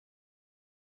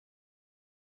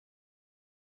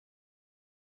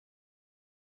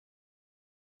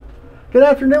Good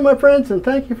afternoon, my friends, and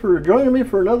thank you for joining me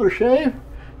for another shave.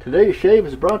 Today's shave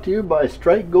is brought to you by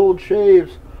Strike Gold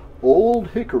Shaves Old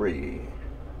Hickory.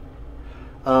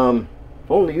 I've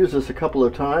only used this a couple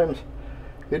of times.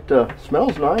 It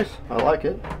smells nice. I like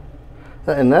it.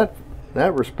 In that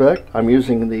respect, I'm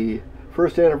using the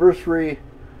first anniversary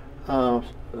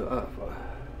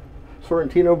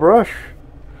Sorrentino brush.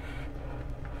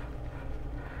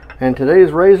 And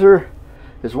today's razor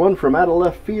is one from out of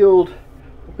left field.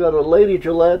 I've got a lady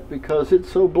Gillette because it's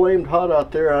so blamed hot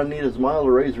out there. I need as mild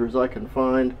a razor as I can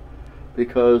find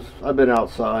because I've been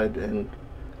outside and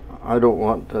I don't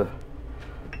want to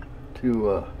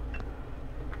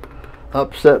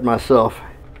upset myself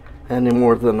any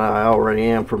more than I already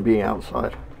am from being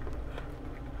outside.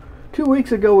 2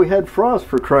 weeks ago we had frost,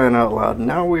 for crying out loud, and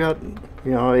now we got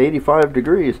 85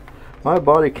 degrees. My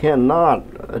body cannot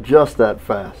adjust that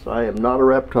fast. I am not a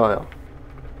reptile.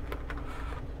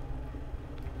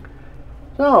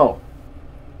 So,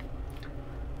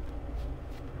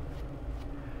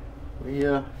 we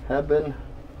have been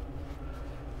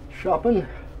shopping,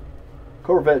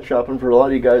 Corvette shopping, for a lot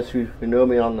of you guys who know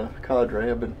me on the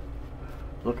cadre. I've been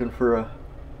looking for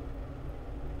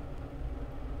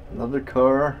another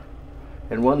car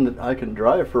and one that I can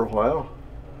drive for a while.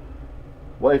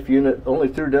 Wife unit only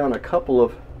threw down a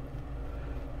couple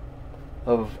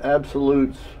of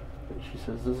absolutes. She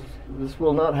says this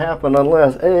will not happen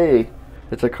unless A,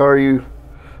 it's a car you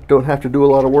don't have to do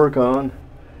a lot of work on,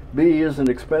 B, isn't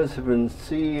expensive, and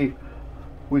C,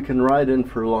 we can ride in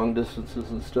for long distances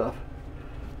and stuff.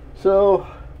 So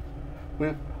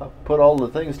we put all the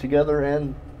things together,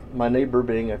 and my neighbor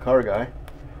being a car guy,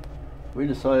 we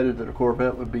decided that a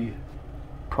Corvette would be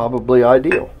probably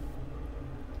ideal.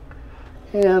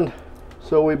 And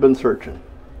so we've been searching.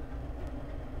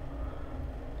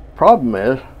 Problem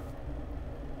is,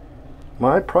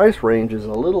 my price range is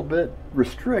a little bit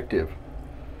restrictive.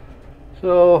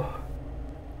 So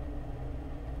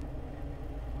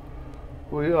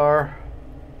we are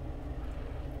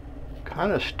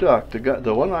kind of stuck.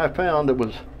 The one I found that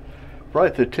was right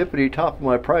at the tippity top of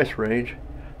my price range,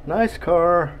 nice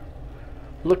car,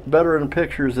 looked better in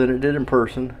pictures than it did in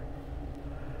person,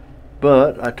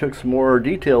 but I took some more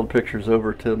detailed pictures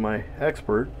over to my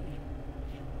expert,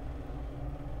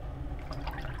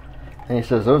 and he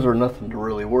says those are nothing to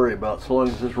really worry about so long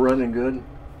as it's running good.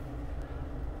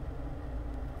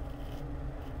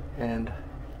 And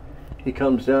he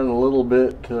comes down a little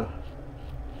bit to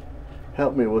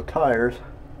help me with tires,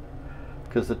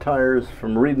 because the tires,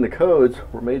 from reading the codes,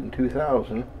 were made in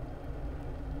 2000.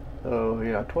 So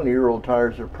yeah, 20-year-old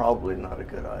tires are probably not a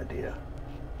good idea.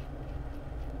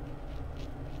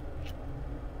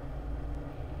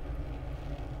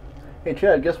 Hey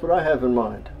Chad, guess what I have in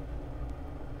mind?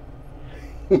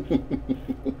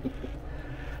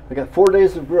 I got 4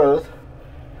 days of growth.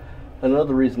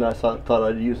 Another reason I thought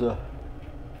I'd use a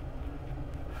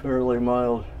fairly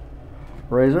mild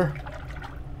razor.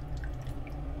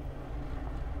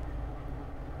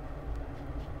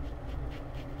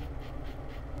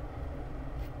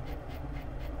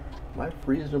 Am I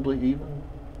reasonably even?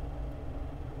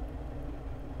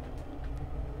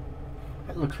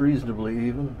 It looks reasonably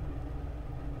even.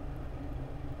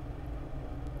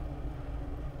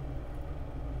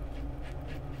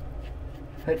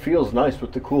 It feels nice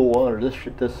with the cool water. This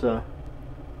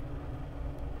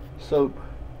soap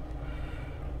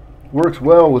works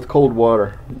well with cold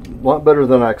water. A lot better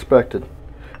than I expected.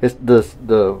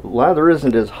 The lather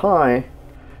isn't as high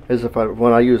as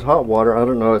when I use hot water. I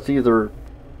don't know. It's either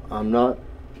I'm not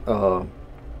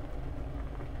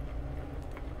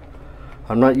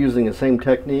using the same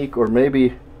technique, or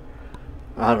maybe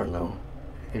I don't know.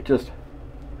 It just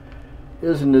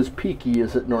isn't as peaky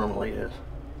as it normally is.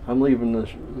 I'm leaving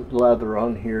this lather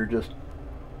on here just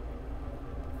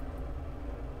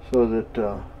so that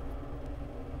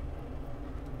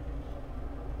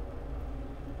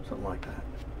something like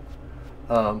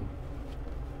that,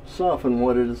 soften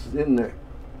what is in there,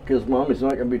 because mommy's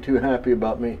not going to be too happy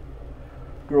about me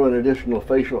growing additional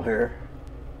facial hair.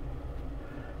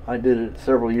 I did it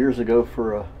several years ago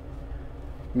for a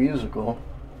musical.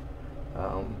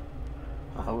 I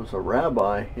was a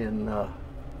rabbi in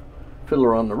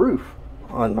Fiddler on the Roof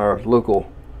on our local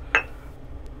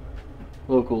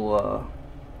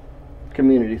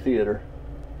community theater.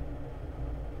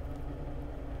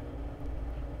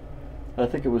 I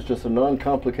think it was just a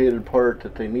non-complicated part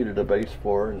that they needed a bass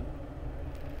for, and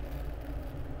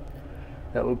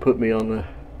that would put me in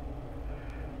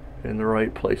the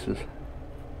right places.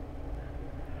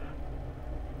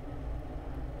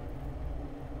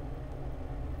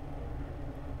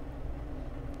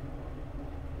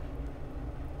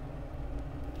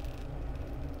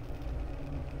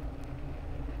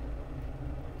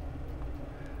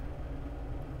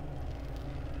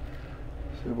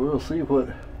 So we'll see what.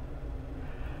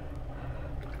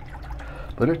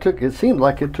 But it seemed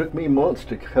like it took me months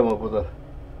to come up with a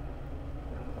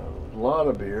lot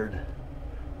of beard.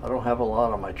 I don't have a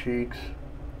lot on my cheeks.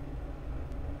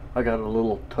 I got a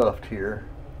little tuft here.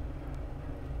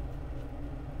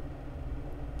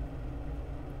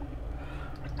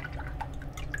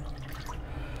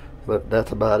 But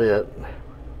that's about it.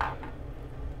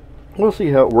 We'll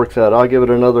see how it works out. I'll give it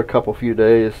another few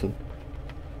days, and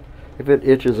if it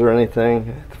itches or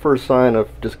anything, the first sign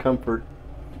of discomfort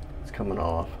is coming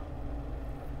off.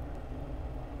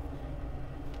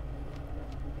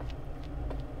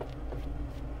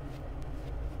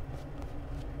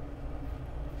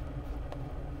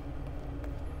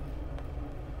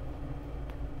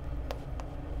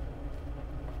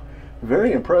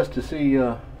 Very impressed to see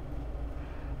a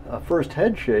first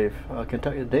head shave.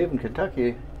 Dave in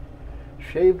Kentucky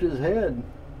shaved his head.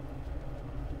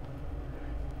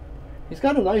 He's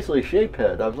got a nicely shaped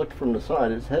head. I've looked from the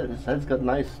side. His head's got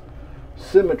nice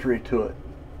symmetry to it.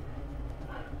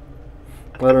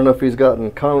 I don't know if he's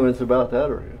gotten comments about that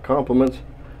or compliments,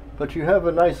 but you have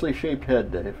a nicely shaped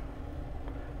head, Dave.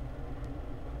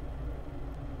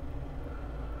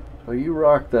 So you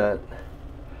rock that.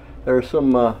 There are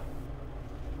some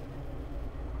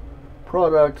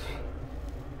products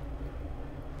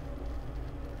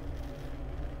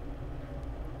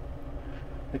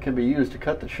that can be used to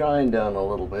cut the shine down a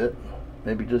little bit.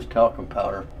 Maybe just talcum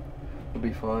powder will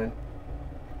be fine.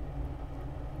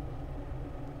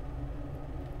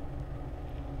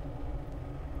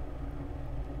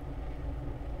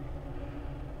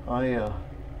 I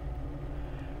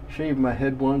shaved my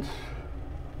head once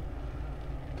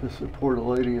to support a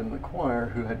lady in the choir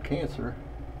who had cancer,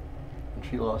 and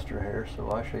she lost her hair,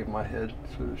 so I shaved my head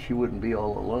so that she wouldn't be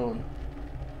all alone.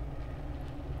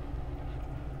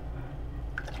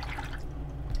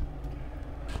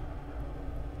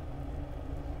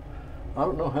 I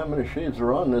don't know how many shaves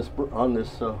are on this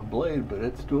blade, but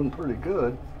it's doing pretty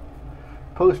good.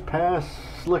 Post-pass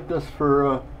slickness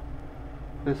for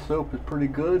this soap is pretty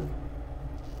good.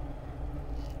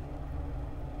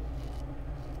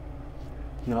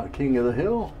 Not king of the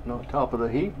hill, not top of the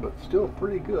heap, but still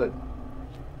pretty good.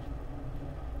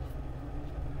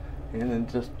 And then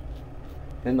just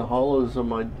in the hollows of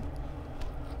my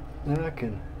neck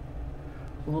and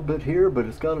a little bit here, but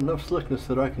it's got enough slickness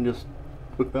that I can just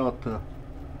whip out a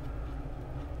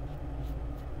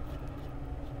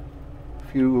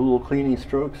few little cleaning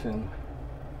strokes, and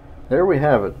there we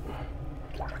have it.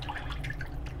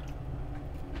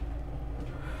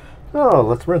 Oh,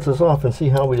 let's rinse this off and see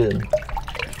how we did.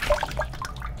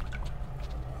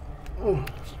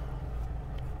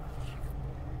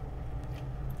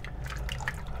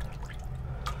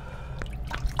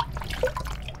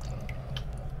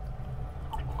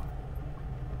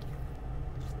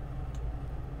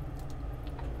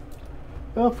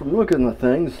 Well, from looking at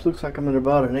things, looks like I'm at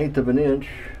about 1/8 of an inch.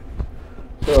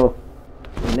 So,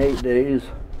 in 8 days,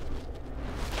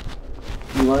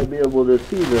 you might be able to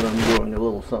see that I'm growing a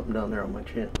little something down there on my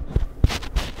chin.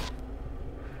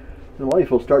 The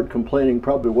wife will start complaining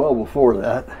probably well before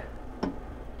that.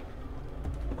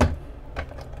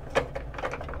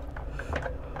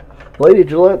 Lady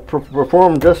Gillette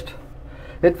performed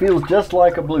it feels just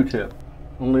like a blue tip,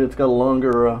 only it's got a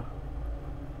longer,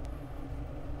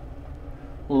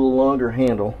 little longer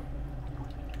handle,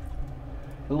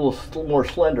 a little more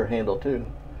slender handle too.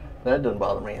 That doesn't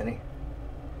bother me any.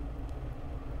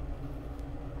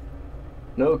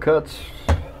 No cuts,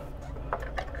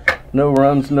 no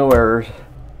runs, no errors.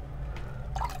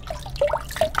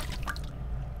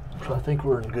 So I think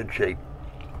we're in good shape.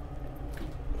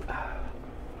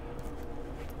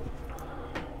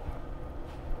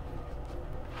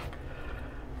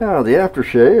 Now the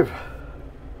aftershave.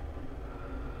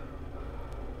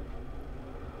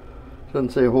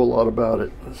 Doesn't say a whole lot about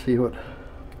it. Let's see what,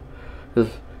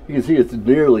 because you can see it's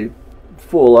nearly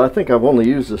full. I think I've only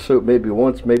used the soap maybe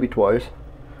once, maybe twice.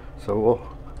 So well,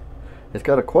 it's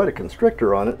got quite a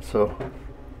constrictor on it, so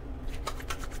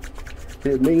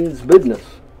it means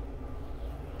business.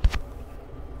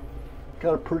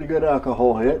 Got a pretty good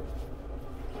alcohol hit.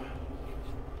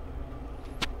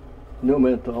 No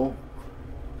menthol.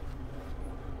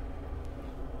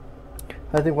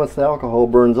 I think once the alcohol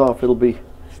burns off, it'll be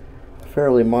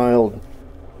fairly mild.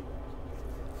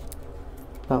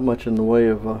 Not much in the way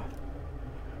of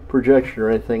projection or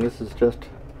anything. This is just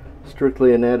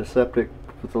strictly an antiseptic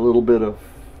with a little bit of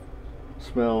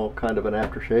smell, kind of an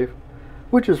aftershave,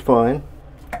 which is fine.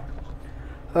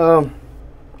 And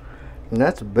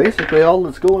that's basically all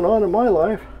that's going on in my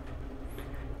life.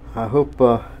 I hope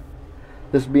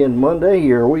this being Monday,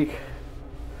 you're a week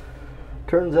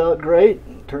turns out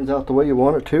great. Turns out the way you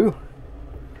want it to.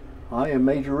 I am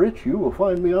Major Rich. You will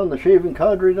find me on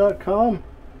theshavingcadre.com,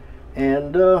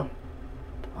 and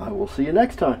I will see you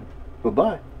next time.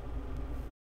 Bye-bye.